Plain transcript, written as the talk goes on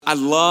I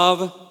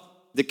love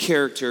the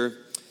character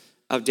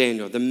of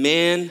Daniel, the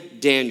man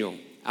Daniel.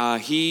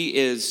 He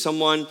is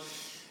someone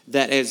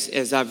that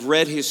as I've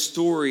read his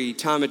story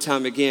time and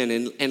time again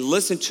and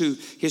listened to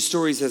his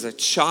stories as a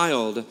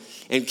child,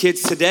 and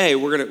kids today,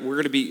 we're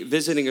gonna be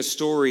visiting a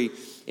story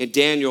in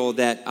Daniel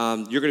that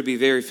you're gonna be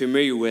very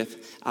familiar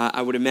with,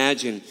 I would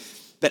imagine.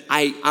 But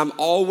I'm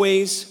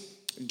always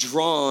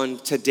drawn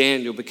to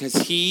Daniel because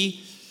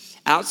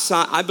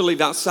I believe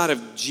outside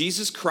of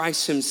Jesus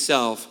Christ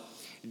himself,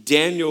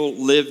 Daniel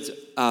lived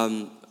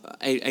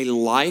a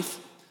life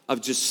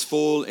of just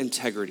full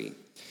integrity.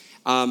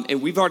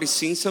 And we've already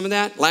seen some of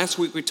that. Last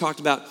week we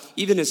talked about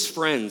even his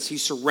friends.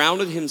 Daniel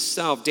surrounded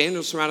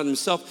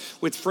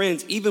himself with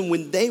friends even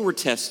when they were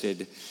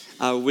tested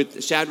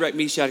with Shadrach,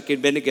 Meshach, and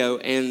Abednego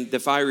and the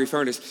fiery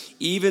furnace.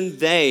 Even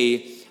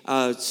they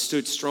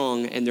stood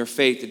strong and their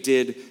faith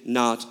did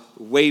not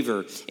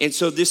waver. And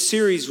so this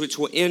series, which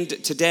will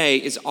end today,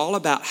 is all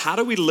about how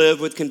do we live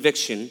with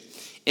conviction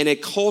in a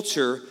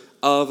culture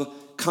of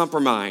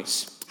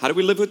compromise. How do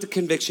we live with the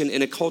conviction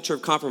in a culture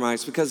of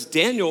compromise? Because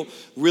Daniel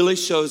really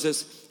shows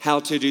us how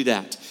to do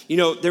that. You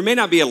know, there may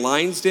not be a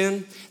lion's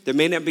den, there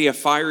may not be a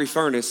fiery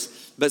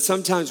furnace, but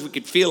sometimes we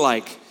could feel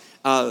like,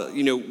 we're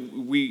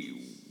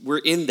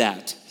in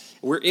that.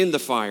 We're in the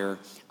fire,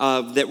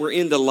 that we're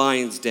in the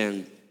lion's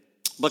den.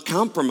 But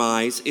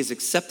compromise is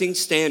accepting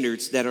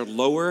standards that are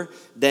lower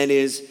than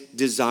is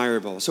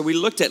desirable. So we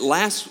looked at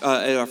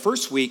our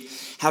first week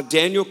how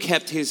Daniel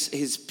kept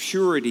his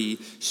purity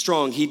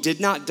strong. He did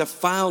not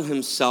defile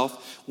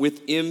himself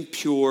with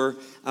impure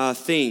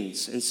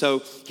things. And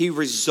so he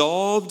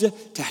resolved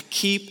to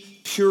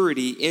keep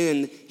purity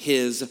in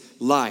his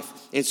life.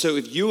 And so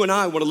if you and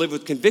I want to live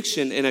with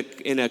conviction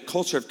in a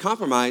culture of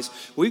compromise,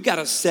 we've got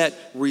to set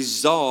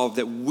resolve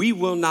that we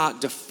will not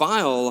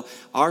defile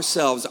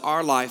ourselves,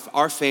 our life,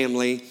 our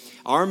family,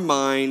 our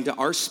mind,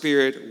 our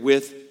spirit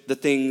with the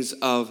things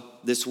of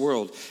this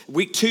world.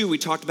 Week 2, we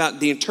talked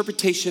about the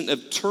interpretation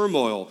of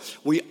turmoil.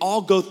 We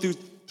all go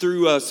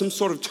through some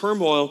sort of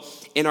turmoil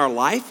in our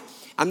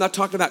life. I'm not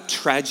talking about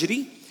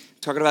tragedy. I'm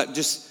talking about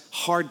just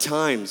hard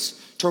times.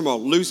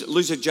 Turmoil,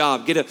 lose a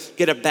job,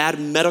 get a bad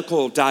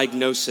medical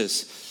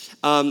diagnosis,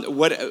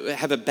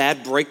 have a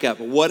bad breakup,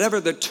 whatever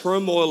the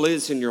turmoil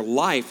is in your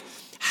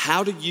life,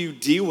 how do you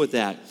deal with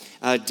that?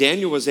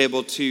 Daniel was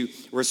able to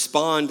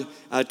respond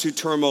to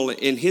turmoil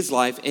in his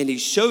life, and he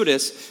showed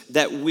us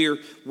that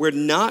we're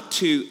not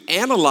to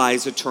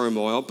analyze the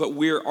turmoil, but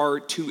we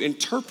are to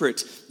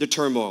interpret the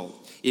turmoil.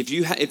 If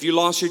you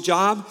lost your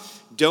job,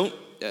 don't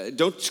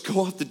go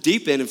off the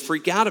deep end and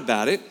freak out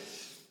about it.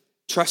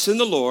 Trust in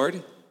the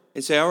Lord.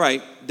 And say, all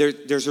right,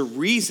 there's a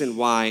reason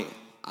why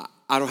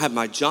I don't have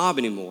my job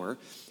anymore.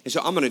 And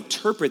so I'm going to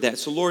interpret that.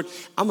 So, Lord,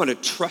 I'm going to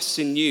trust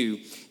in you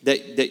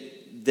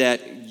that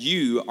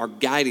you are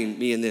guiding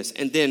me in this.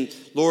 And then,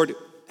 Lord,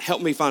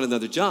 help me find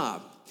another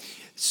job.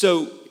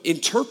 So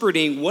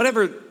interpreting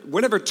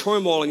whatever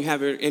turmoil you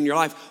have in your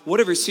life,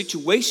 whatever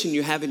situation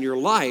you have in your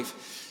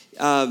life,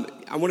 I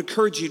want to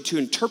encourage you to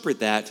interpret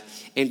that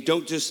and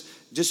don't just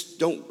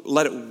don't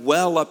let it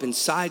well up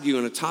inside you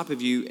and on top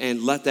of you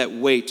and let that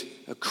weight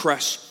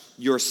crush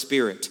your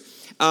spirit.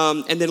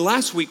 And then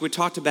last week we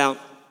talked about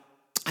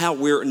how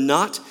we're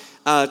not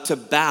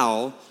to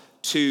bow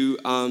to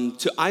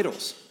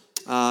idols.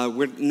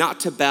 We're not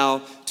to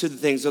bow to the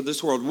things of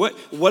this world.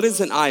 What is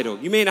an idol?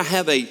 You may not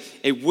have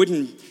a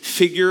wooden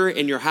figure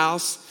in your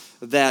house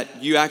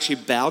that you actually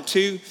bow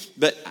to,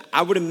 but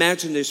I would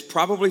imagine there's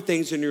probably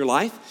things in your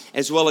life,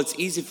 as well as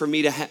easy for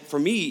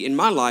me in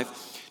my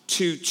life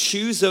to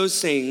choose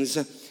those things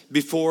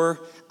before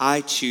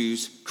I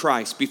choose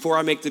Christ, before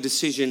I make the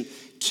decision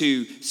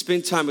to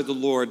spend time with the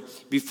Lord,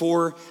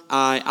 before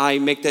I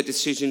make that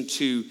decision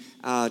to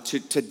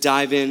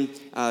dive in,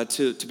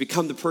 to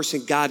become the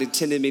person God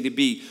intended me to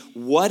be.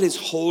 What is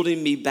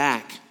holding me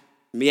back?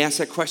 Let me ask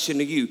that question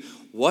to you.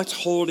 What's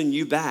holding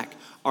you back?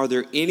 Are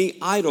there any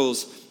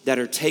idols that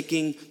are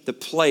taking the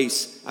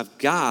place of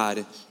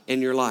God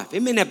in your life?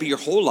 It may not be your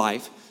whole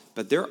life,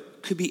 but there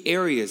could be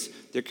areas,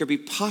 there could be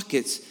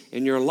pockets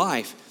in your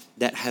life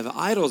that have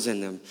idols in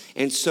them.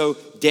 And so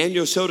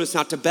Daniel showed us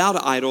not to bow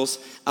to idols,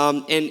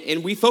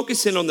 and we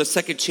focus in on the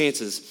second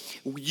chances.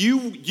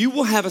 You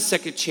will have a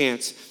second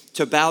chance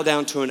to bow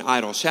down to an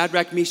idol.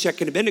 Shadrach,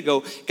 Meshach, and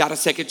Abednego got a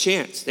second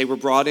chance. They were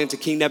brought into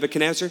King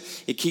Nebuchadnezzar,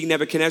 and King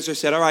Nebuchadnezzar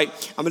said, all right,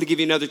 I'm going to give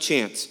you another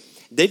chance.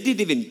 They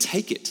didn't even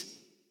take it.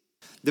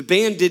 The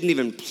band didn't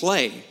even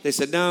play. They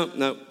said,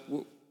 no,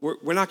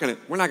 we're not going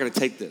to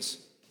take this.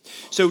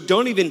 So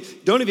don't even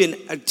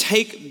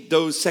take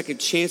those second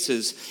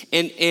chances,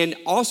 and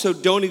also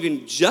don't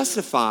even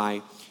justify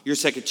your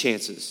second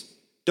chances.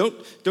 Don't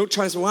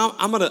try to say, well,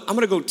 I'm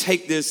gonna go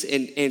take this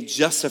and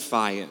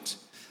justify it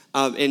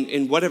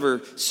in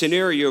whatever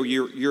scenario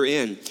you're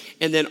in,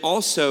 and then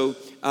also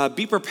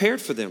be prepared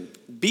for them.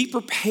 Be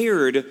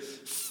prepared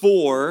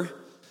for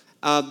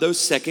those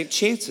second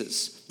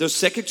chances. Those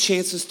second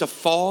chances to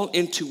fall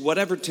into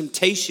whatever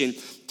temptation,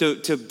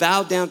 to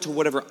bow down to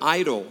whatever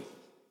idol.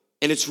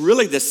 And it's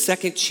really the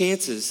second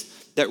chances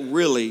that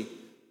really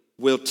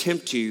will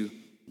tempt you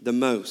the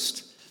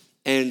most.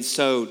 And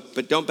so,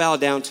 but don't bow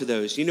down to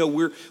those. You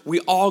know, we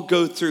all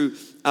go through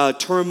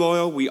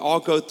turmoil. We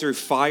all go through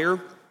fire.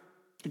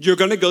 You're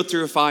going to go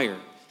through a fire.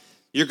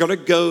 You're going to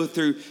go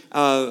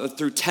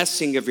through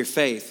testing of your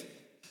faith.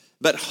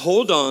 But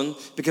hold on,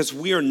 because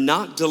we are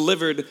not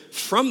delivered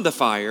from the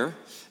fire,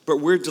 but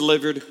we're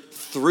delivered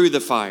through the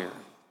fire.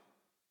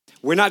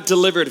 We're not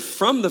delivered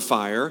from the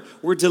fire,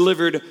 we're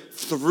delivered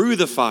through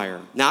the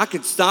fire. Now, I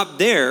could stop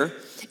there,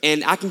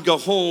 and I can go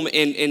home,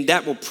 and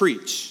that will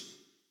preach.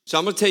 So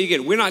I'm going to tell you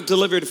again, we're not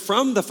delivered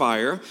from the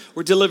fire,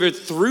 we're delivered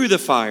through the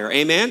fire.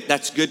 Amen?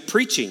 That's good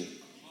preaching.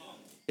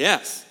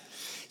 Yes.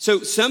 So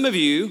some of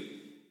you,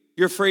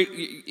 you're afraid,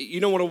 you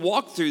don't want to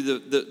walk through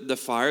the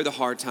fire, the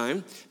hard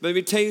time. But let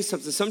me tell you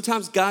something.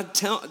 Sometimes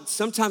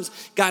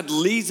God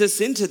leads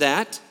us into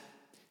that,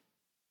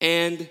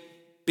 and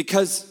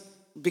because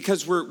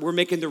we're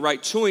making the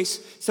right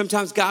choice,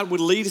 sometimes God would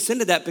lead us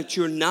into that, but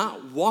you're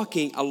not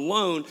walking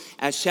alone.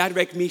 As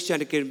Shadrach,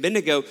 Meshach, and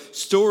Abednego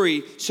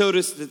story showed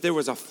us that there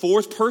was a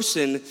fourth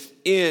person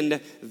in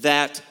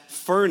that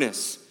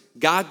furnace.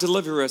 God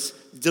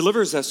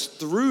delivers us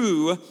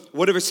through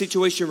whatever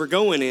situation we're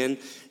going in,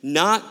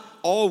 not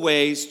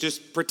always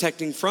just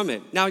protecting from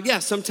it. Now,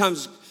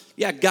 sometimes,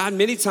 God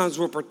many times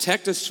will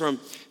protect us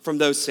from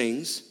those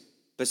things,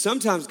 but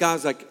sometimes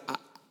God's like,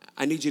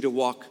 I need you to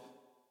walk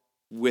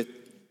with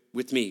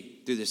me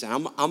through this.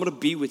 I'm going to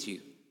be with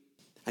you.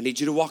 I need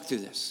you to walk through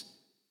this.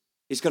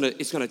 It's going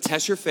to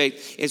test your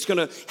faith. It's going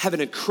to have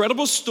an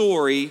incredible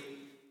story.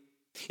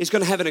 It's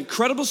going to have an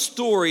incredible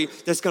story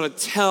that's going to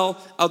tell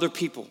other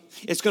people.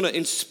 It's going to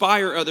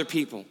inspire other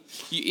people.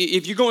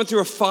 If you're going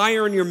through a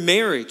fire in your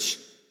marriage,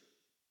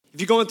 if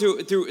you're going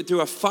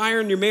through a fire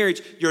in your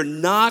marriage, you're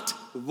not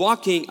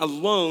walking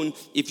alone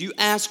if you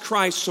ask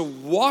Christ to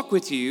walk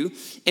with you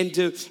and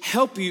to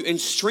help you and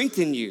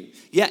strengthen you.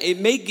 Yeah, it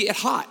may get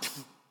hot.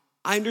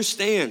 I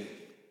understand.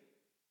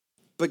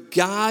 But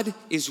God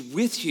is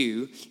with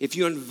you if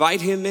you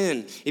invite him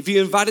in. If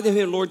you invited him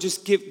in, Lord,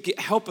 just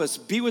help us,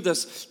 be with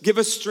us, give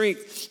us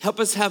strength. Help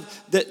us have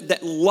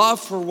that love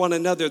for one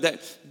another,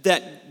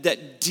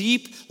 that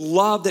deep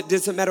love that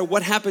doesn't matter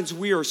what happens,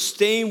 we are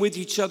staying with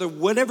each other.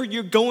 Whatever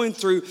you're going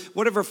through,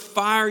 whatever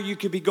fire you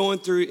could be going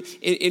through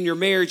in your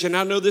marriage. And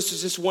I know this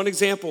is just one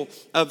example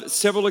of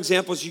several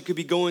examples you could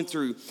be going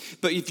through.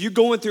 But if you're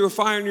going through a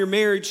fire in your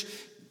marriage,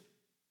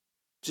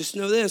 just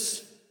know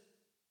this.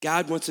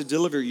 God wants to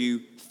deliver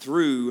you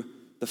through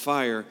the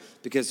fire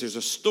because there's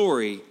a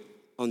story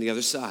on the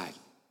other side.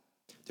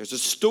 There's a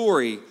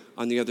story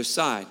on the other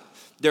side.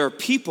 There are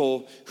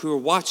people who are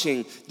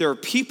watching. There are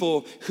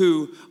people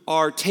who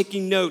are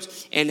taking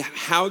notes. And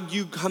how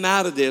you come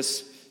out of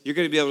this, you're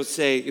going to be able to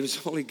say, it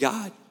was only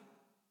God. It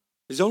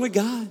was only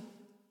God.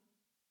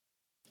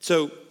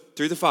 So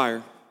through the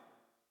fire,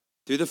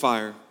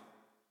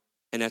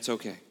 and that's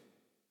okay.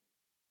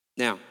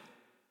 Now,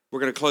 we're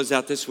going to close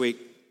out this week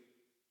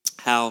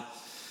how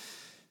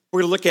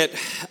we're going to look at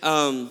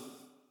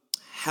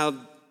how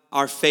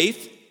our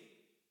faith,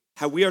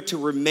 how we are to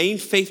remain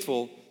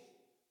faithful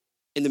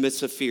in the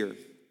midst of fear.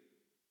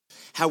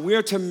 How we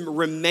are to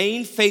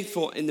remain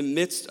faithful in the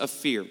midst of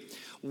fear.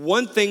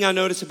 One thing I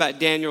notice about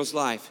Daniel's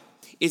life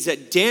is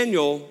that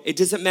Daniel, it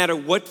doesn't matter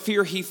what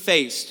fear he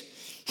faced,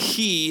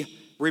 he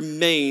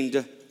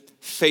remained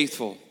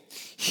faithful.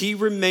 He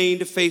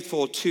remained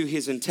faithful to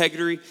his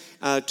integrity,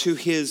 to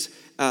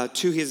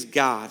his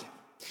God.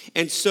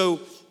 And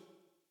so,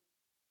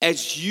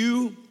 as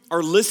you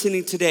are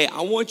listening today,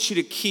 I want you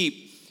to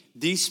keep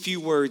these few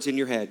words in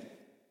your head.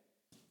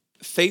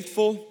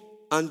 Faithful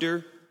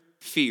under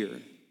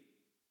fear.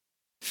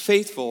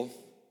 Faithful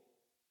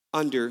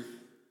under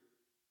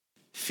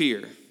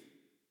fear.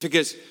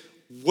 Because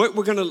what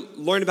we're going to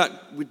learn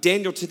about with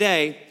Daniel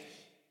today,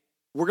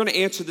 we're going to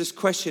answer this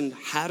question,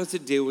 how does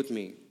it deal with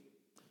me?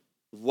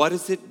 What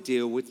does it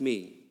deal with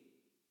me?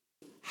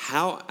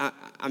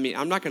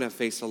 I'm not going to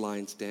face a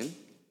lion's den,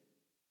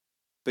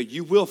 but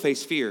you will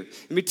face fear.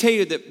 Let me tell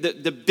you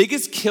that the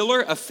biggest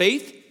killer of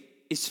faith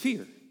is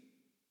fear.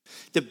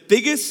 The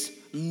biggest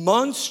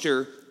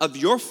monster of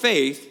your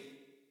faith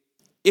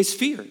is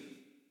fear.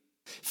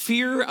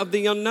 Fear of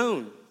the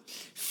unknown.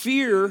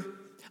 Fear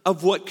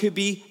of what could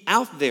be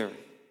out there.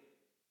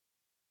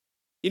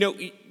 You know,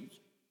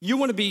 you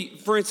want to be,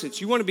 for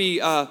instance, you want to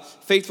be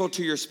faithful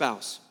to your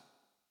spouse.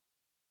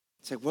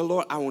 It's like, well,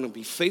 Lord, I want to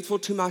be faithful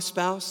to my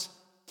spouse.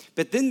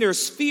 But then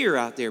there's fear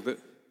out there. But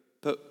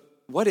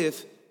what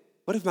if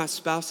my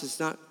spouse is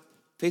not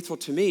faithful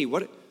to me?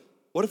 What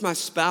if my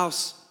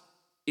spouse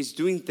is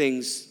doing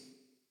things,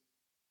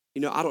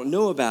 I don't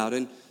know about?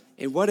 And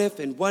what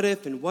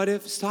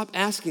if? Stop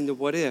asking the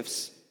what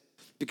ifs,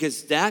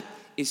 because that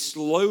is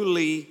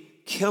slowly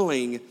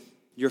killing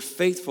your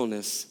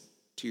faithfulness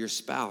to your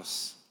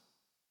spouse.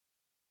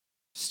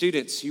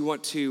 Students, you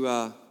want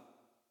to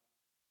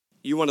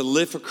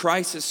live for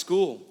Christ at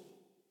school.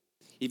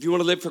 If you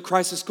want to live for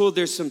Christ at school,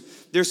 there's some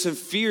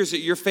fears that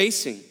you're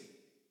facing.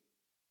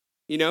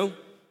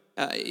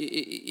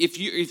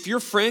 If your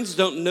friends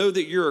don't know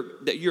that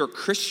you're a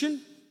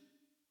Christian,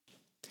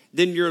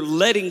 then you're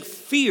letting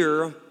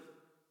fear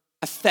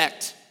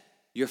affect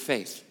your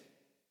faith.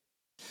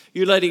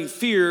 You're letting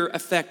fear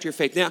affect your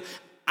faith. Now,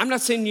 I'm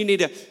not saying you need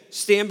to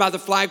stand by the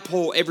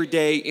flagpole every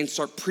day and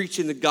start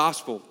preaching the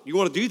gospel. You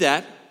want to do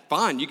that?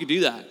 Fine, you can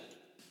do that.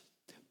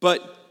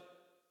 But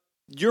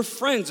your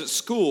friends at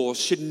school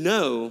should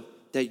know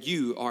that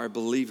you are a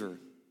believer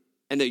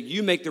and that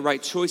you make the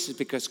right choices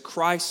because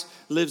Christ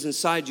lives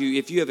inside you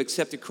if you have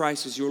accepted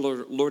Christ as your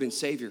Lord and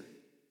Savior.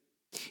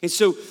 And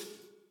so,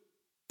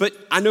 but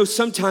I know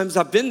sometimes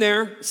I've been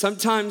there,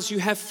 sometimes you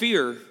have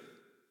fear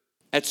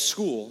at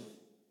school,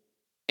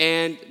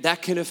 and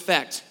that can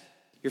affect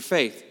your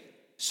faith.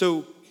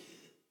 So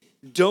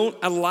don't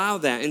allow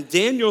that. And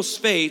Daniel's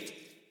faith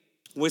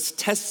was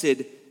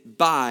tested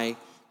by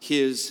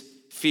his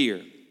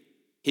fear.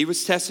 He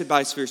was tested by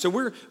his fear. So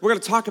we're going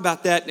to talk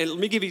about that. And let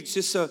me give you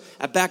just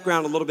a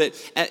background a little bit.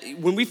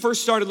 When we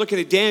first started looking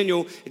at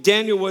Daniel,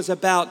 Daniel was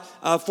about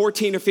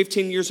 14 or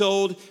 15 years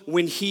old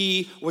when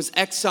he was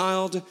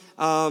exiled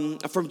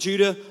from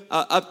Judah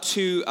up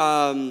to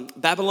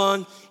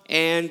Babylon.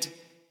 And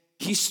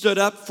he stood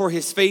up for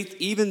his faith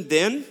even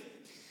then.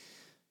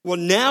 Well,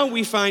 now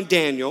we find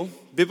Daniel.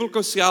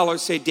 Biblical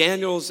scholars say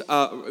Daniel's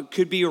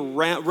could be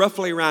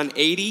roughly around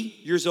 80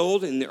 years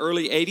old in the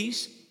early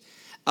 80s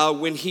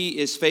when he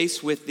is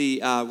faced with the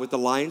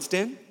lion's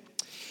den.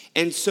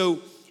 And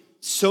so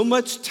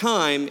much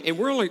time, and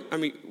we're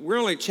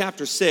only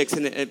chapter 6,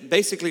 and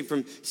basically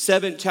from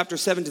chapter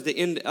 7 to the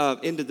end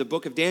of the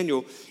book of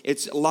Daniel,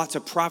 it's lots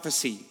of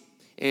prophecy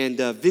and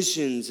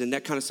visions and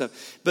that kind of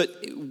stuff. But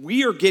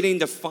we are getting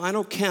the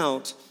final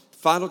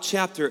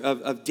chapter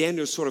of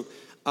Daniel's sort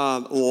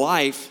of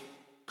life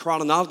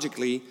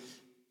chronologically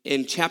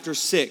in chapter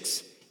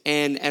 6.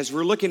 And as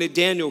we're looking at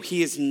Daniel,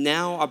 he is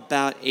now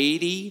about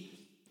 80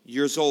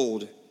 years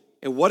old.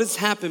 And what has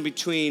happened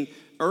between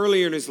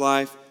earlier in his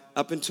life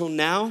up until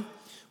now?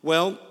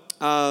 Well,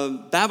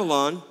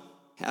 Babylon,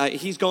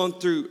 he's gone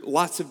through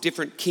lots of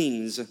different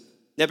kings.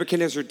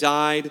 Nebuchadnezzar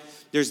died.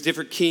 There's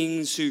different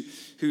kings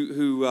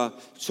who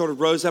sort of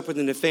rose up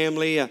within the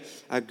family,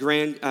 a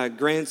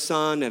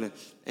grandson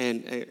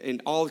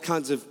and all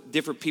kinds of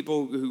different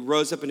people who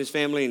rose up in his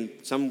family, and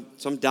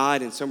some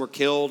died and some were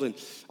killed and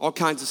all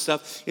kinds of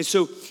stuff. And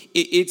so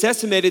it's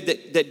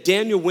estimated that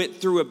Daniel went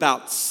through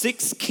about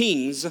 6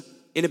 kings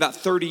in about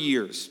 30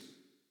 years.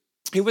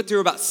 He went through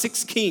about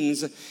 6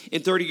 kings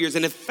in 30 years.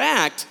 And in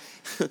fact,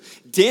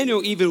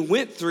 Daniel even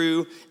went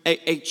through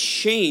a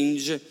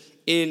change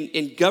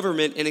in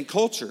government and in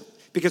culture.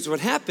 Because what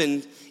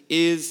happened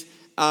is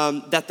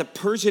that the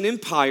Persian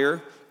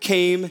Empire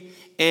came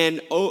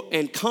and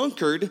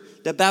conquered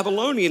the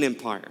Babylonian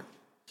Empire.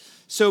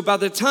 So by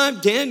the time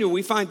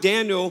we find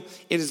Daniel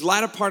in his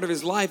latter part of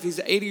his life, he's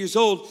 80 years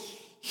old,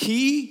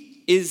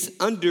 he is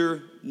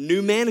under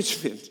new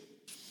management.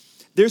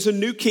 There's a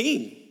new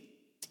king.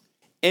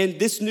 And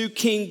this new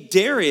king,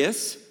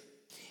 Darius,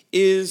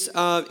 is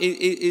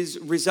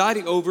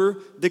residing over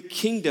the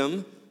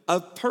kingdom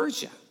of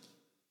Persia.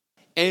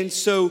 And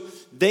so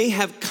they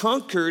have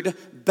conquered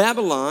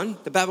Babylon,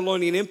 the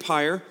Babylonian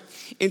Empire.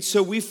 And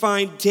so we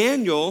find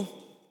Daniel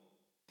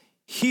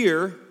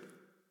here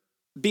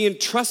being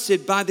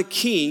trusted by the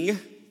king,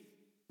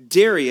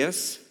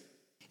 Darius,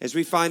 as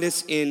we find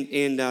this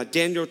in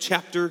Daniel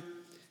chapter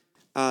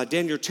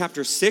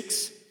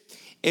 6.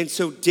 And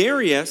so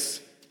Darius,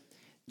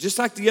 just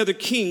like the other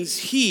kings,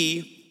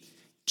 he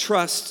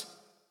trusts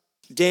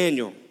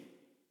Daniel.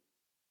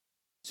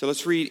 So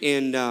let's read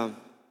in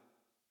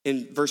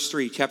verse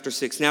 3, chapter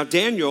 6. Now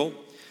Daniel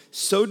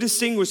so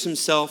distinguished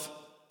himself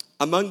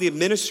among the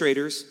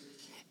administrators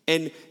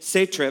and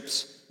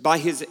satraps by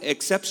his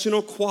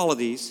exceptional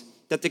qualities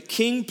that the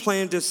king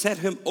planned to set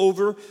him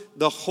over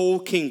the whole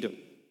kingdom.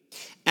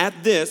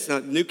 At this, now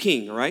new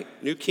king, all right?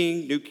 New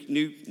king,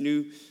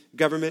 new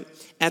government.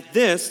 At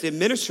this, the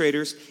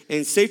administrators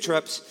and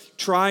satraps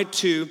tried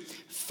to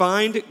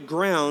find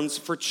grounds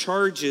for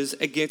charges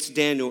against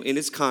Daniel in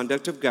his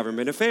conduct of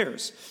government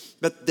affairs,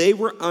 but they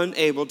were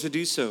unable to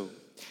do so.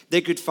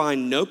 They could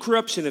find no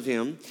corruption of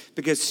him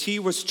because he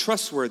was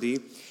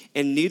trustworthy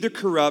and neither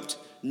corrupt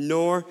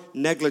nor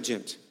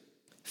negligent.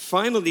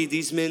 Finally,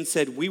 these men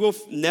said, "We will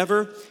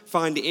never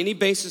find any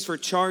basis for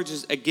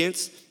charges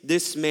against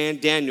this man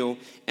Daniel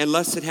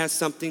unless it has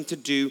something to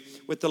do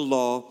with the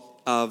law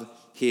of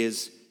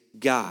his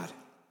God."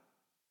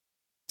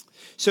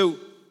 So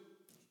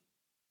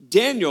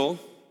Daniel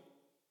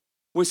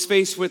was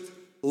faced with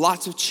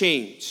lots of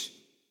change.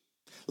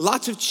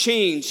 Lots of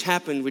change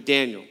happened with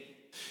Daniel.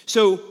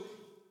 So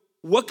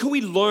what can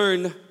we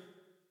learn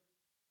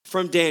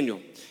from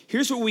Daniel?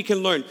 Here's what we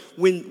can learn.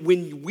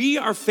 When we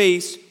are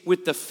faced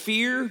with the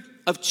fear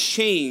of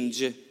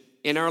change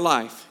in our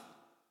life,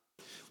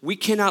 we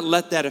cannot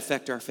let that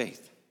affect our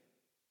faith.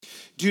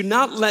 Do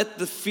not let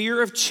the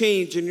fear of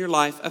change in your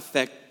life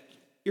affect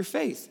your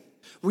faith.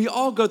 We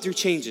all go through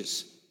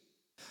changes.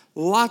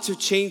 Lots of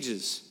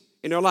changes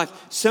in our life.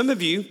 Some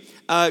of you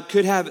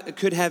could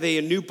have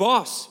a new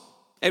boss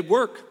at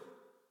work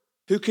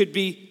who could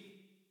be,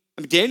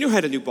 Daniel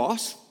had a new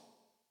boss.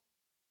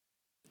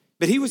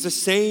 But he was the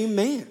same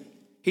man.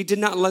 He did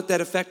not let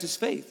that affect his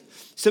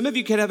faith. Some of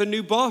you could have a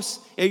new boss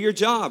at your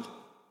job,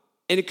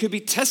 and it could be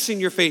testing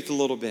your faith a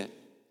little bit.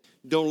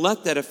 Don't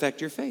let that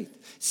affect your faith.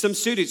 Some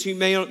students, you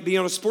may be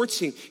on a sports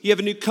team. You have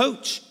a new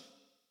coach.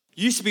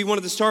 You used to be one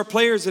of the star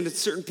players in a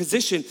certain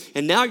position,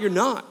 and now you're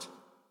not.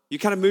 You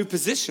kind of move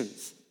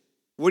positions.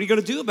 What are you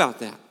going to do about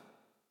that?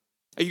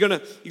 Are you going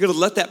to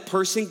let that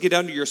person get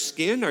under your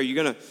skin? Are you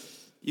going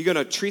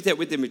to treat that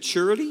with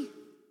immaturity?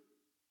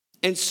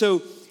 And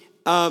so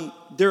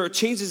there are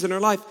changes in our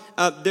life.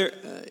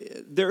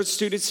 There are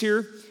students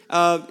here,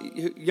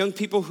 young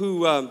people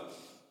who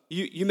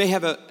you may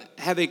have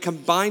a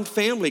combined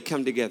family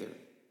come together.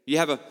 You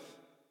have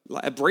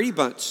a Brady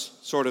Bunch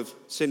sort of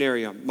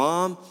scenario.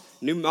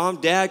 New mom,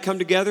 dad come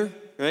together,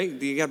 right?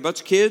 You got a bunch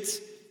of kids,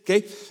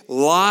 okay?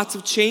 Lots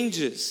of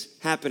changes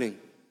happening.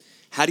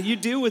 How do you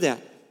deal with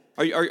that?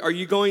 Are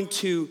you going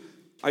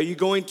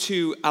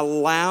to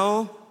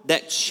allow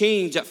that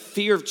change, that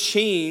fear of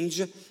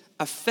change,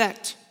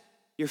 affect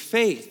your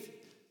faith?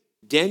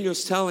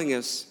 Daniel's showing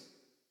us,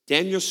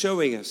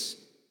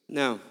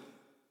 no,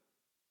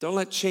 don't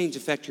let change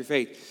affect your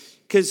faith.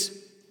 Because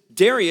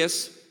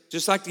Darius,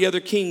 just like the other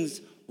kings,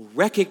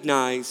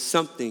 recognized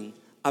something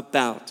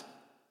about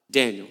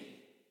Daniel.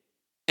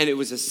 And it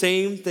was the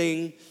same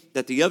thing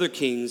that the other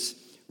kings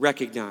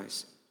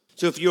recognized.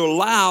 So if you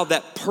allow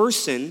that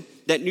person,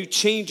 that new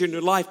change in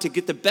your life to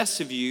get the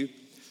best of you,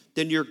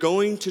 then you're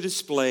going to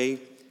display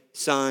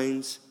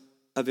signs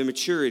of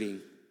immaturity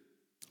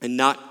and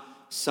not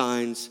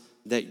signs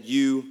that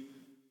you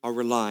are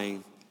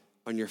relying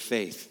on your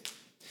faith.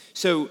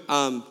 So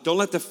don't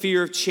let the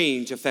fear of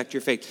change affect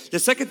your faith. The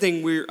second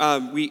thing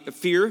we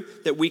fear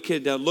that we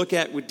could look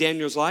at with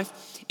Daniel's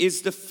life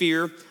is the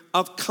fear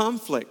of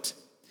conflict.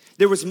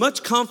 There was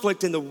much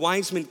conflict in the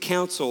wise men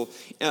council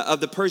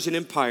of the Persian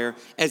Empire,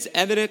 as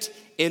evident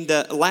in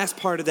the last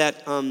part of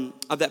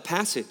that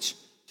passage.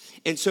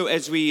 And so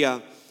as we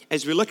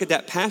look at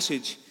that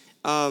passage,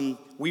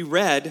 we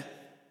read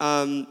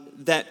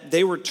that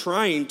they were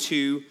trying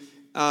to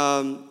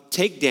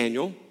take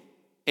Daniel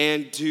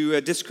and to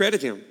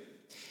discredit him.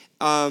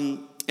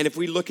 And if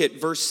we look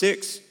at verse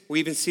 6, we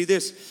even see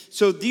this.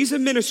 So these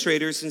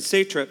administrators and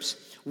satraps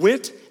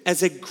went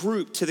as a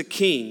group to the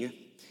king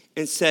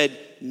and said,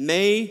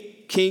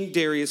 "May King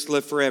Darius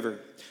live forever."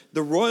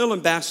 The royal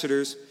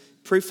ambassadors,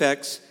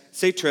 prefects,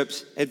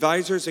 satraps,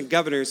 advisors, and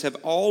governors have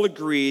all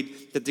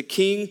agreed that the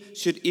king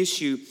should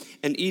issue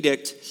an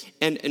edict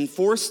and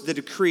enforce the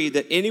decree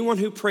that anyone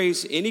who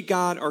prays to any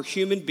god or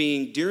human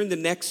being during the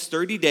next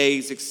 30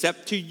 days,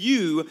 except to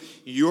you,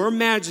 your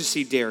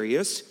majesty,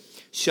 Darius,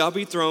 shall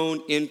be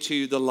thrown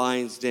into the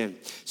lion's den.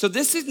 So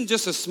this isn't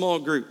just a small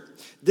group.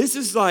 This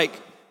is like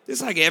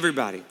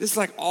everybody. This is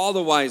like all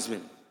the wise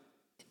men.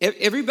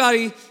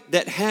 Everybody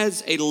that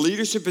has a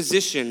leadership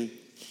position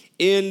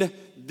in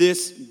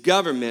this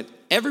government,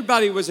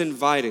 everybody was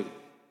invited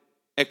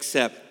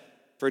except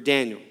for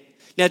Daniel.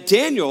 Now,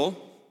 Daniel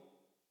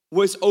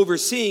was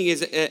overseeing,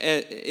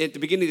 at the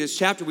beginning of this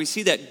chapter, we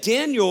see that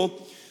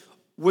Daniel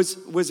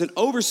was an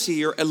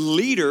overseer, a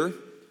leader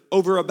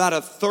over about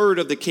a third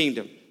of the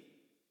kingdom.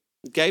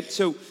 Okay,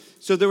 so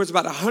there was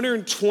about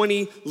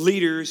 120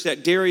 leaders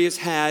that Darius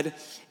had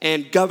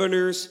and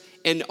governors.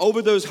 And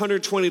over those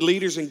 120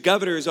 leaders and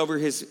governors over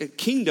his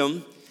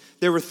kingdom,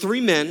 there were 3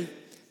 men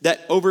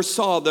that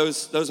oversaw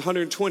those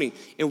 120.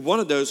 And one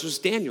of those was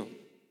Daniel.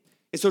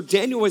 And so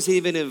Daniel was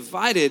even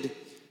invited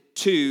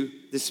to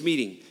this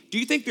meeting. Do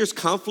you think there's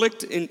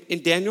conflict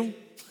in Daniel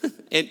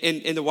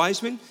and the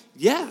wise men?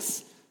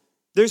 Yes,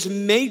 there's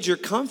major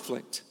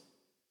conflict.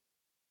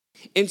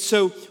 And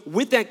so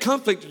with that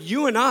conflict,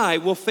 you and I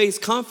will face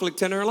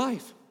conflict in our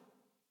life.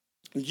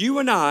 You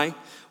and I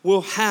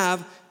will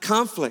have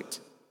conflict.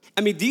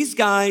 I mean, these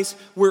guys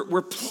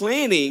were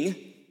planning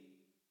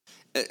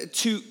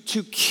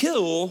to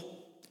kill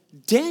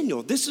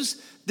Daniel. This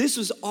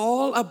was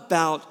all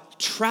about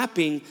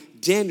trapping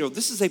Daniel.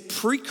 This is a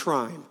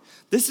pre-crime.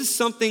 This is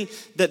something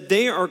that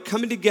they are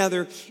coming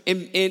together,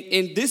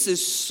 and this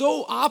is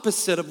so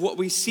opposite of what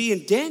we see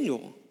in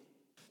Daniel.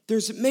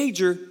 There's a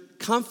major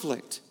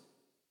conflict.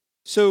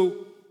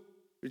 So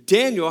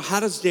Daniel, how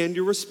does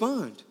Daniel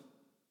respond?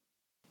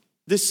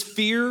 This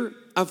fear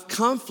of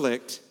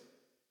conflict,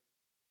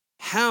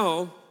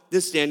 how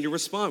does Daniel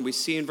respond? We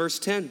see in verse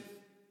 10.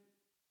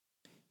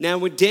 Now,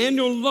 when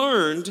Daniel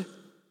learned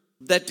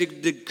that the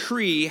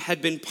decree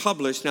had been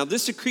published, now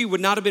this decree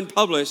would not have been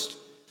published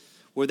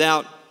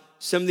without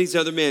some of these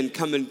other men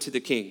coming to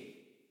the king.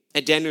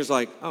 And Daniel's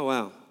like, oh,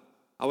 wow,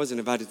 I wasn't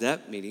invited to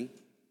that meeting.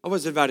 I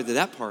wasn't invited to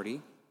that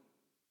party.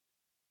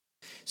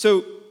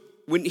 So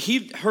when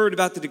he heard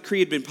about the decree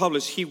had been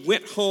published, he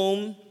went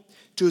home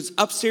to his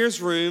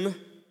upstairs room.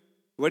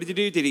 What did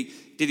he do?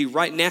 Did he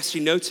write nasty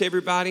notes to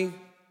everybody?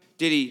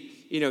 Did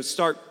he,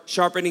 start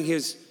sharpening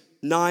his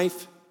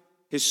knife,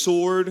 his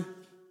sword?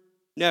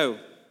 No.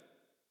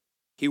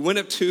 He went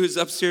up to his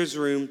upstairs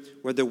room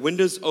where the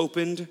windows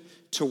opened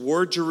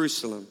toward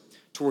Jerusalem,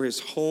 toward his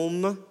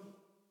home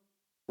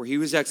where he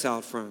was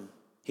exiled from.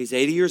 He's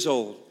 80 years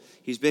old.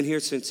 He's been here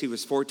since he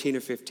was 14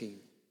 or 15.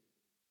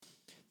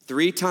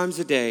 3 times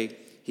a day,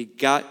 he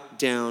got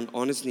down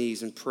on his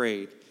knees and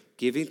prayed,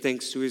 giving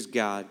thanks to his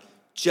God,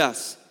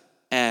 just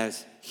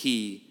as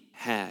he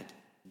had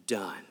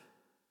done.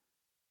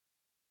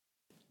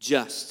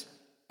 Just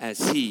as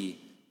he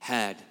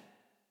had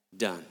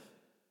done.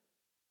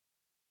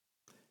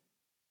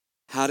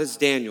 How does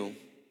Daniel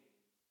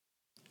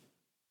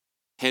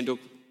handle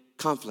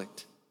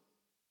conflict?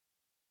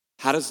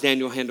 How does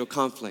Daniel handle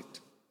conflict?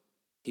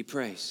 He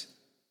prays.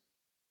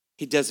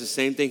 He does the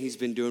same thing he's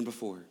been doing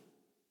before.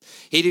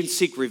 He didn't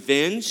seek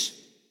revenge.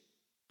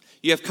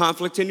 You have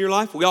conflict in your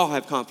life? We all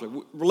have conflict.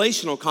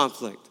 Relational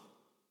conflict.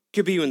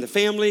 Could be in the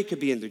family, could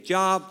be in the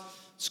job,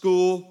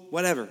 school,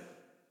 whatever.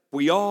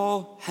 We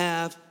all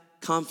have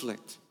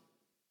conflict.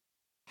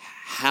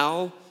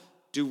 How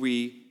do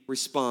we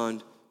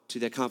respond to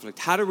that conflict?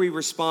 How do we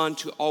respond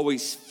to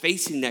always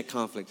facing that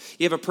conflict?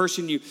 You have a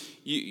person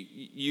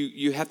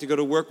you have to go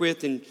to work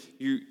with, and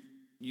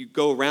you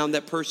go around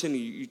that person,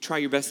 and you try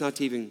your best not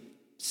to even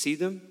see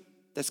them.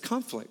 That's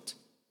conflict.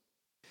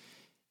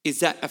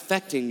 Is that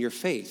affecting your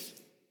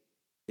faith?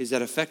 Is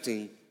that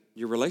affecting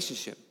your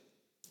relationship?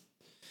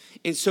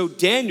 And so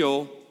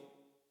Daniel,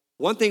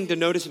 one thing to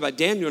notice about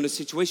Daniel in this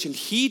situation,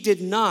 he did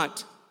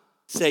not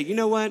say, you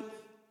know what?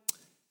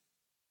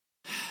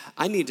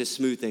 I need to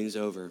smooth things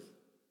over.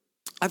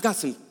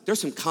 There's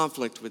some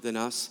conflict within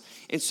us.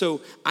 And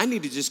so I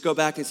need to just go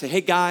back and say,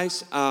 hey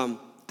guys, I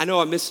know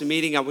I missed a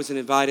meeting, I wasn't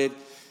invited.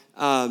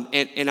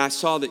 And I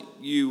saw that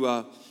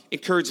you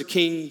encouraged the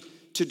king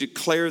to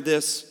declare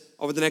this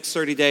over the next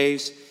 30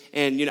 days.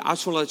 And, I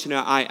just want to let you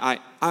know,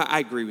 I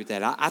agree with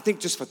that. I think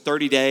just for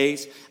 30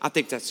 days, I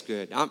think that's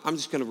good. I'm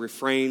just going to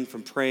refrain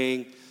from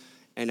praying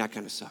and that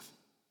kind of stuff.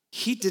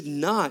 He did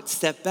not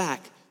step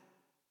back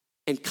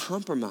and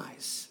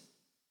compromise.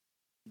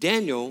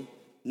 Daniel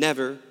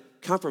never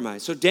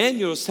compromised. So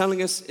Daniel is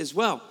telling us as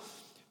well,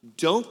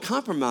 don't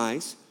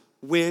compromise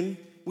when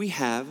we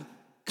have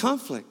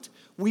conflict.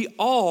 We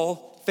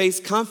all face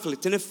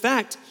conflict. And in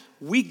fact,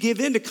 we give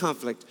in to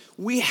conflict.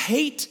 We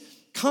hate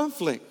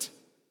conflict.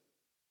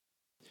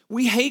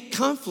 We hate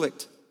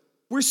conflict.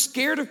 We're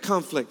scared of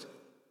conflict.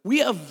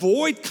 We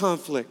avoid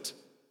conflict.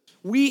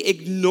 We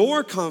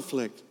ignore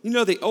conflict. You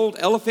know the old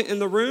elephant in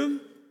the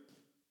room?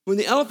 When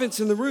the elephant's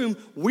in the room,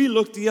 we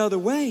look the other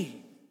way.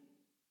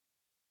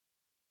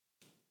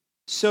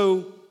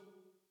 So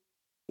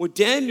what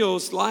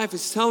Daniel's life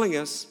is telling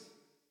us,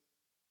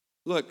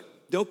 look,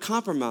 don't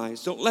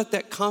compromise. Don't let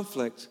that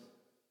conflict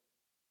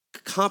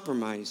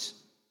compromise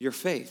your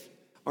faith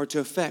or to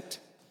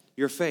affect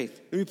your faith.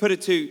 Let me put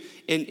it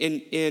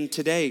in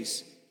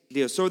today's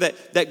deal. So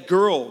that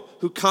girl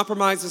who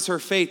compromises her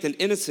faith and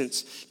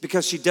innocence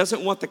because she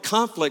doesn't want the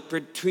conflict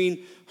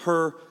between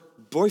her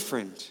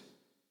boyfriend.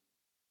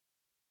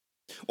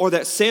 Or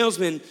that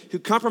salesman who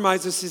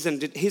compromises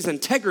his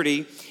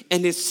integrity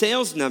and his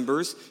sales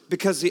numbers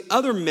because the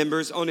other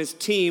members on his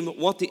team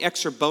want the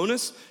extra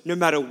bonus no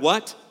matter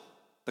what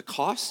the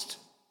cost.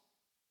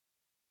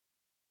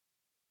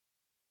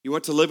 You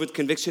want to live with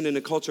conviction in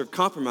a culture of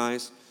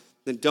compromise,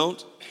 then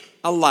don't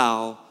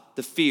allow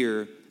the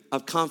fear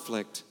of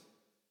conflict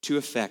to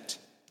affect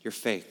your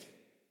faith.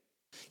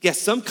 Yes,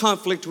 some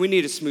conflict we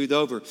need to smooth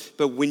over,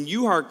 but when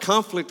you are in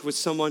conflict with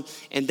someone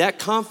and that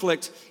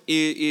conflict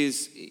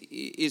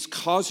is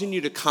causing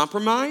you to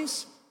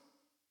compromise,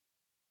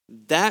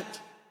 that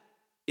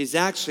is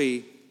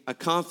actually a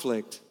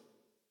conflict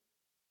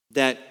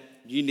that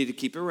you need to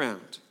keep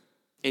around,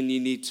 and you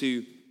need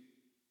to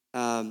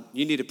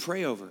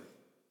pray over,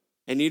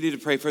 and you need to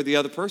pray for the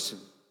other person.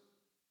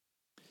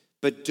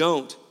 But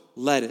don't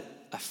let it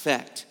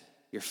affect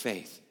your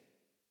faith.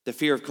 The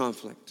fear of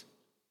conflict.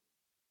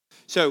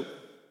 So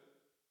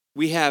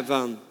we have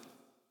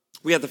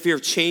the fear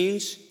of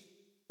change,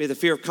 we have the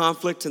fear of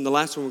conflict, and the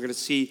last one we're going to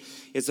see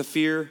is the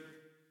fear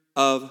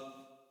of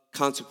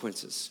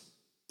consequences.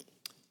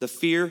 The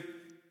fear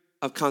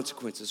of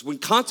consequences. When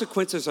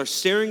consequences are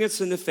staring us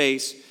in the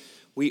face,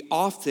 we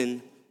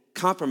often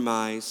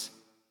compromise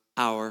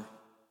our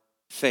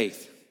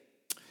faith.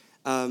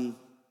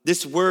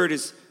 This word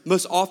is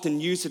most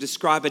often used to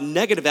describe a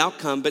negative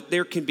outcome, but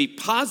there can be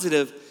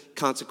positive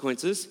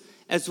consequences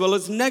as well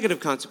as negative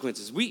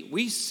consequences.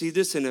 We see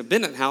this in a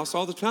Bennett house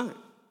all the time.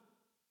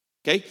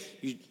 Okay,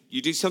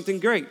 you do something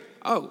great.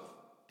 Oh,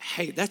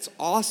 hey, that's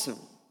awesome.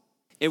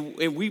 And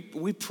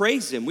we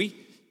praise them. We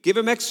give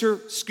them extra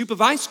scoop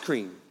of ice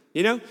cream.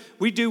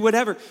 We do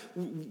whatever.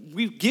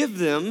 We give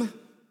them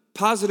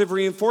positive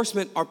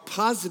reinforcement or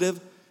positive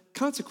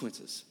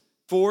consequences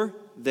for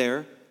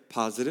their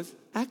positive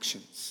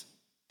actions.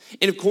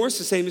 And of course,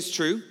 the same is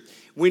true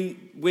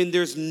when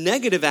there's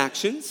negative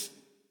actions,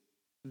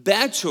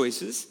 bad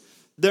choices,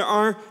 there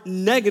are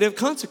negative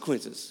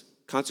consequences.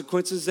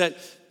 Consequences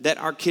that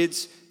our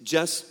kids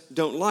just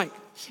don't like.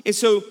 And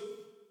so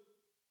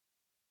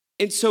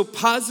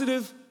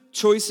positive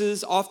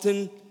choices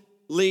often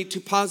lead to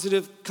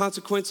positive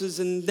consequences,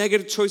 and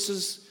negative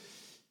choices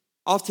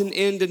often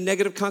end in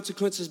negative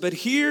consequences. But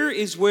here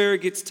is where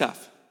it gets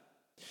tough.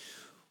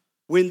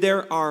 When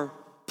there are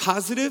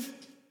Positive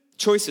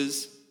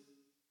choices,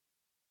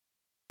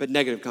 but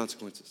negative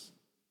consequences.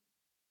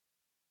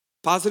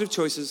 Positive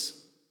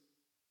choices,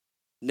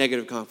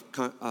 negative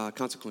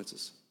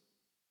consequences.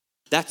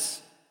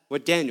 That's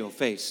what Daniel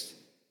faced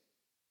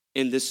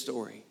in this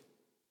story.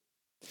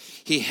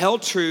 He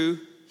held true.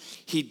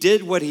 He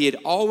did what he had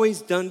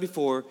always done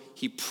before.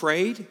 He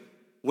prayed,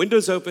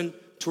 windows open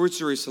towards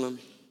Jerusalem.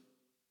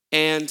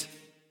 And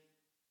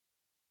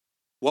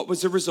what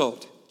was the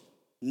result?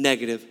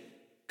 Negative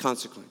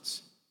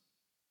consequence.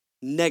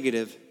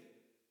 Negative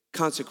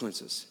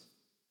consequences.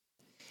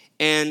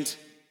 And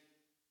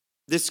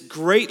this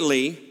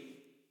greatly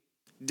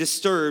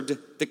disturbed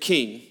the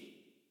king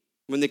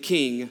when the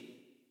king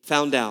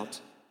found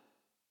out.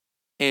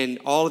 And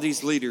all of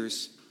these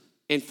leaders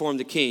informed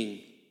the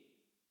king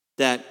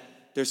that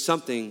there's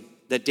something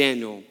that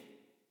Daniel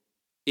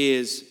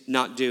is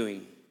not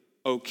doing,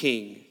 O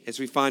king, as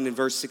we find in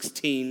verse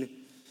 16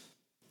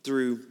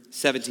 through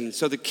 17.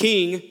 So the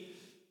king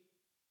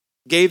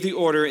gave the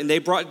order, and they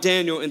brought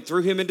Daniel and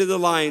threw him into the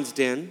lion's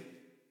den.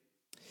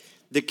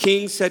 The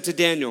king said to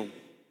Daniel,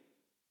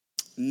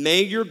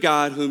 "May your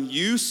God, whom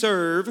you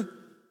serve,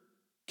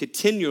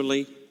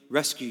 continually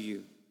rescue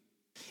you."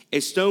 A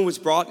stone was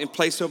brought and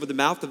placed over the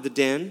mouth of the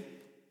den,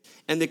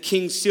 and the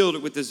king sealed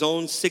it with his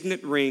own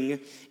signet ring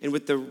and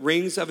with the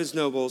rings of his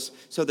nobles,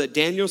 so that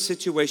Daniel's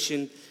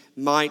situation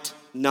might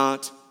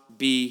not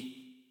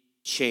be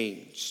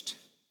changed.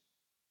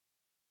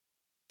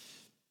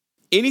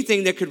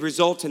 Anything that could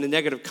result in a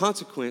negative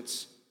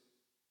consequence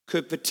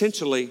could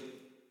potentially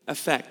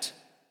affect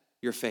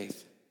your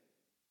faith.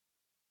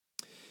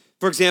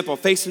 For example,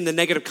 facing the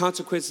negative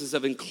consequences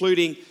of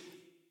including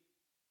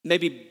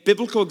maybe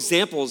biblical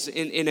examples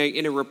in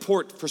a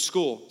report for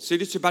school.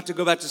 Students are about to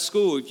go back to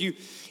school.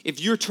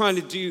 If you're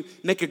trying to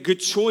make a good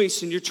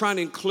choice and you're trying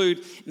to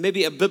include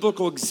maybe a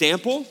biblical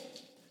example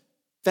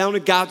found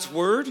in God's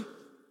word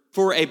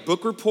for a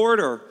book report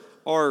or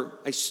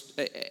a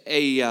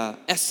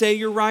essay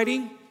you're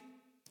writing,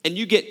 and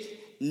you get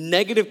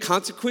negative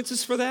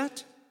consequences for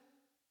that.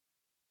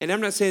 And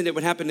I'm not saying that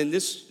would happen in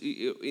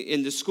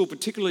this school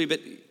particularly,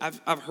 but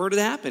I've heard it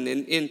happen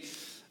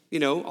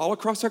in all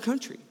across our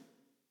country.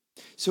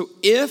 So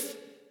if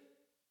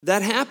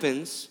that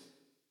happens,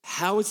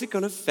 how is it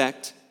going to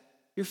affect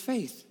your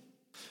faith?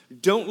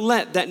 Don't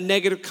let that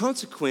negative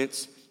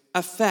consequence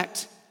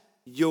affect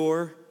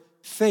your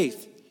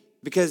faith,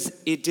 because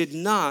it did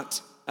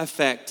not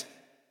affect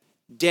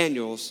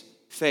Daniel's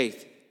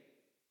faith.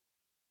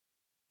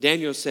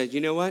 Daniel said,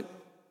 "You know what?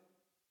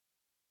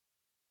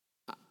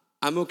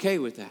 I'm okay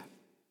with that.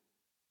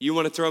 You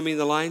want to throw me in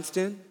the lion's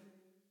den?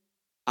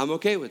 I'm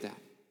okay with that."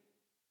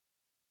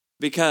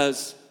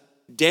 Because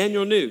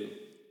Daniel knew.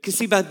 Because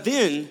see, by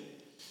then,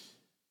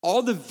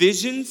 all the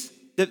visions,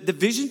 the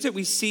visions that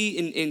we see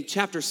in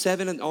chapter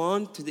 7 and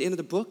on to the end of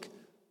the book,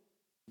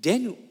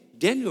 Daniel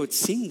had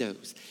seen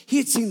those. He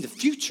had seen the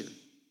future.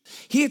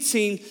 He had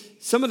seen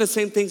some of the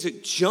same things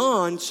that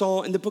John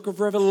saw in the book of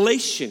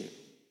Revelation.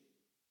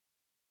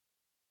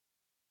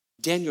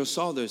 Daniel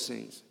saw those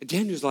things.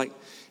 Daniel's like,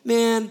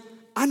 "Man,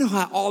 I know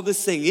how all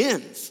this thing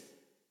ends.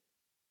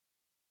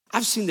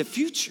 I've seen the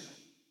future.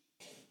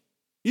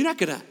 You're not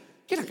gonna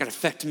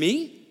affect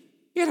me.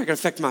 You're not gonna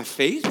affect my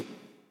faith.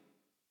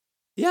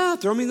 Yeah,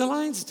 throw me in the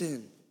lion's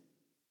den."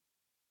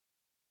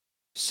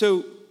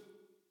 So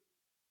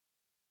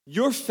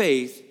your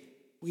faith,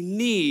 we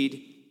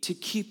need to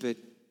keep it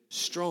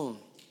strong.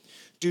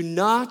 Do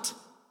not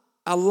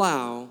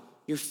allow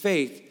your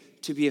faith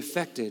to be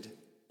affected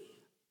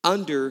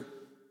under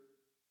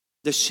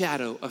the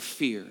shadow of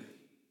fear.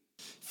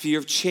 Fear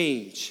of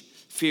change,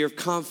 fear of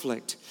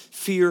conflict,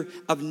 fear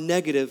of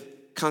negative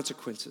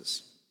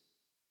consequences.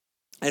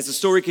 As the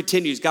story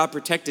continues, God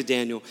protected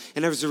Daniel,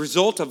 and as a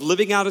result of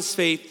living out his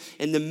faith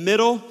in the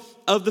middle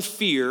of the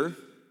fear,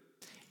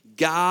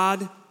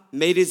 God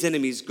made his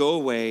enemies go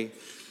away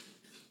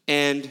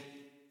and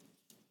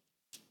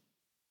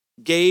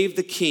gave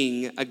the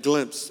king a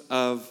glimpse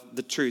of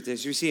the truth.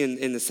 As you see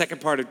in the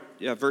second part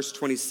of verse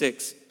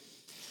 26,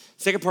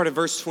 second part of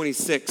verse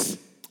 26,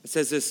 it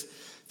says this: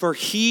 "For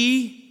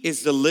he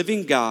is the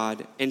living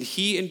God, and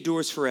he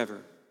endures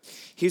forever.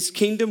 His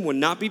kingdom will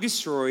not be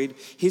destroyed.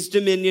 His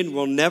dominion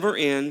will never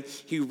end.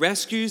 He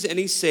rescues and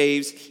he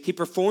saves. He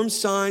performs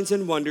signs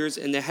and wonders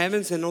in the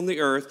heavens and on the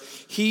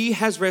earth. He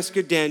has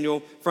rescued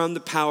Daniel from the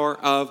power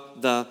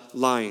of the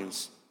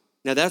lions."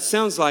 Now that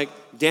sounds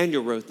like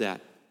Daniel wrote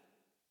that,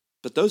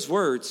 but those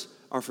words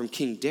are from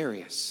King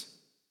Darius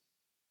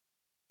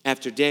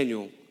after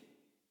Daniel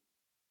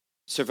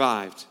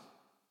survived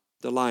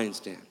the lion's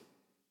den.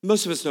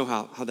 Most of us know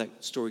how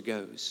that story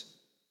goes.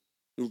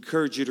 I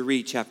encourage you to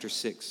read chapter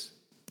 6.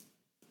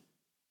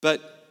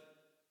 But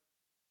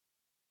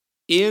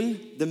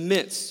in the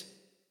midst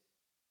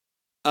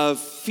of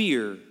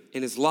fear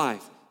in his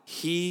life,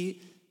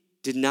 he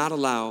did not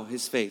allow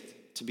his faith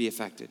to be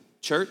affected.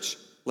 Church,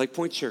 Lake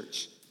Point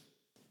Church,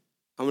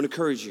 I want to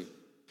encourage you.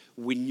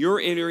 When you're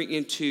entering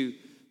into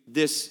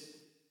this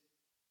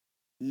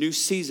new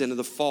season of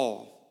the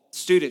fall,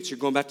 students, you're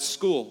going back to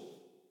school.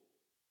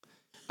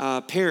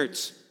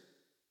 Parents,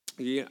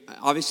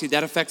 obviously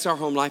that affects our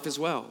home life as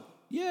well.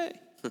 Yay.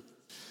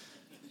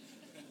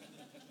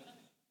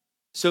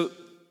 So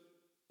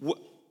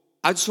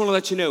I just want to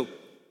let you know,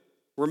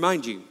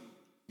 remind you,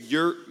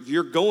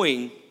 you're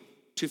going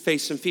to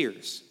face some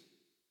fears.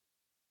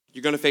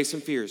 You're going to face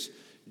some fears.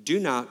 Do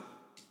not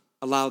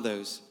allow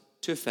those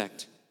to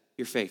affect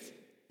your faith.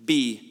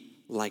 Be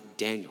like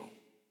Daniel.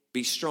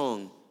 Be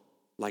strong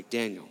like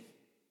Daniel.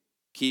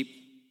 Keep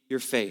your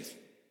faith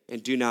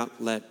and do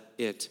not let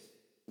it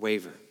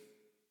waver.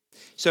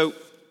 So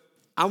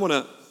I want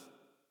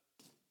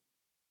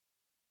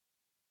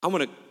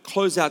to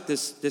close out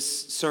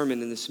this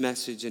sermon and this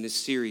message and this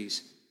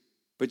series,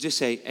 but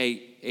just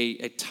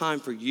a time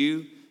for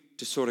you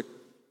to sort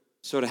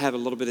of have a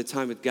little bit of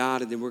time with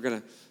God, and then we're going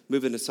to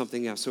move into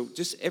something else. So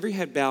just every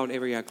head bowed,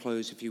 every eye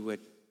closed, if you would.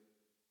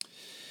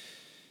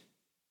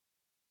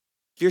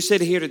 If you're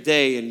sitting here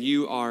today and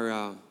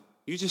you're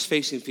just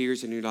facing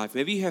fears in your life,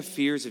 maybe you have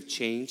fears of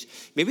change.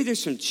 Maybe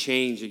there's some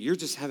change that you're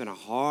just having a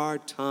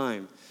hard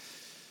time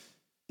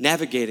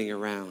navigating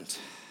around.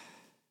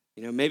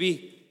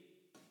 Maybe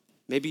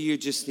you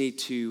just need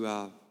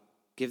to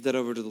give that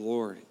over to the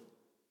Lord.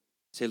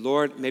 Say,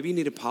 Lord, maybe you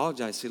need to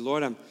apologize. Say,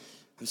 Lord, I'm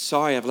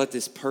sorry I've let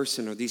this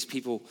person or these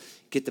people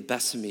get the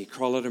best of me,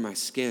 crawl under my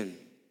skin.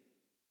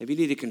 Maybe you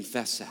need to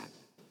confess that.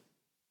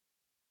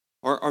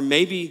 Or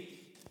maybe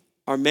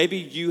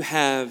you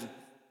have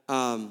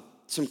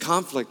some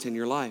conflict in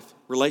your life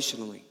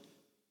relationally,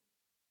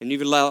 and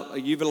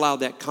you've allowed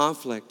that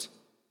conflict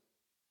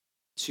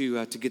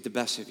to get the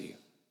best of you.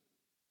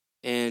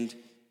 And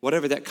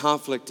whatever that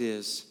conflict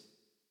is,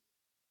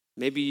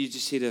 maybe you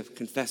just need to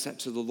confess that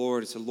to the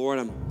Lord and say, Lord,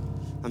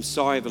 I'm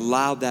sorry I've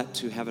allowed that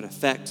to have an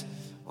effect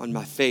on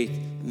my faith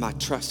and my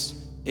trust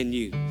in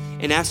you.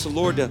 And ask the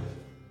Lord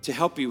to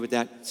help you with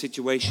that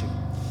situation.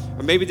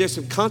 Or maybe there's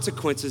some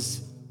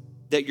consequences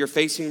that you're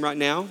facing right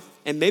now,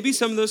 and maybe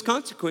some of those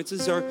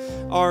consequences are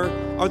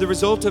the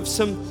result of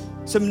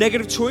some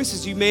negative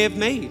choices you may have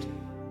made.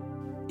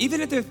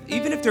 Even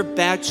if they're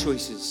bad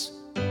choices,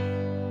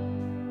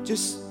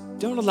 just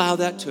don't allow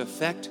that to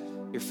affect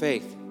your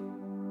faith.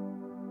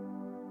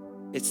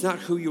 It's not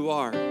who you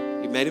are.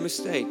 You made a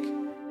mistake.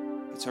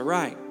 It's all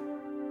right.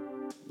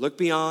 Look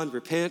beyond,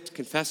 repent,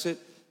 confess it,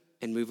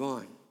 and move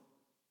on.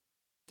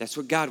 That's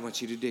what God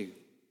wants you to do.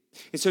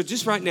 And so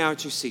just right now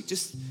at your seat,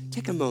 just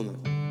take a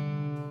moment.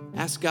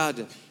 Ask God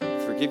to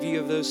forgive you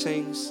of those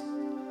things.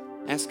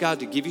 Ask God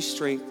to give you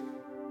strength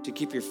to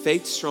keep your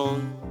faith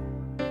strong,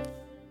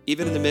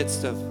 even in the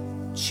midst of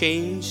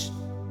change,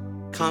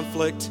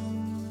 conflict,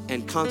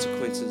 and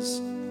consequences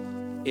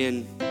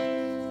in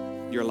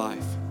your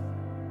life.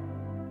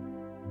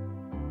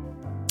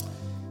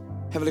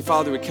 Heavenly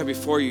Father, we come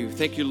before you.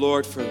 Thank you,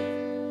 Lord, for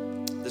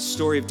the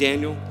story of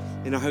Daniel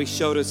and how he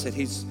showed us that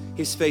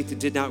his faith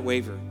did not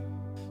waver.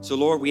 So,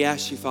 Lord, we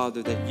ask you,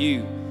 Father, that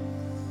you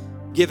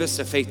give us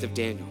the faith of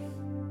Daniel.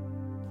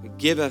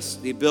 Give us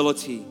the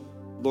ability,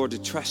 Lord,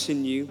 to trust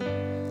in you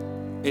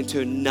and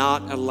to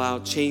not allow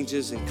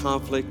changes and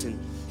conflict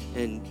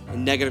and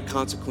negative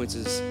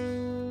consequences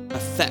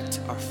affect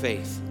our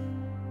faith.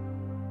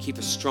 Keep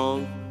us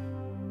strong.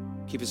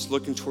 Keep us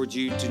looking towards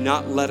you. Do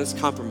not let us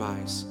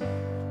compromise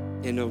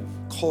in a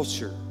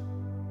culture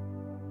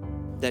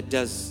that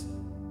does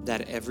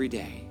that every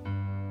day.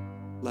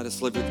 Let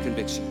us live with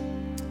conviction.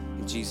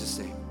 In Jesus'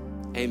 name,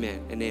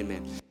 amen and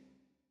amen.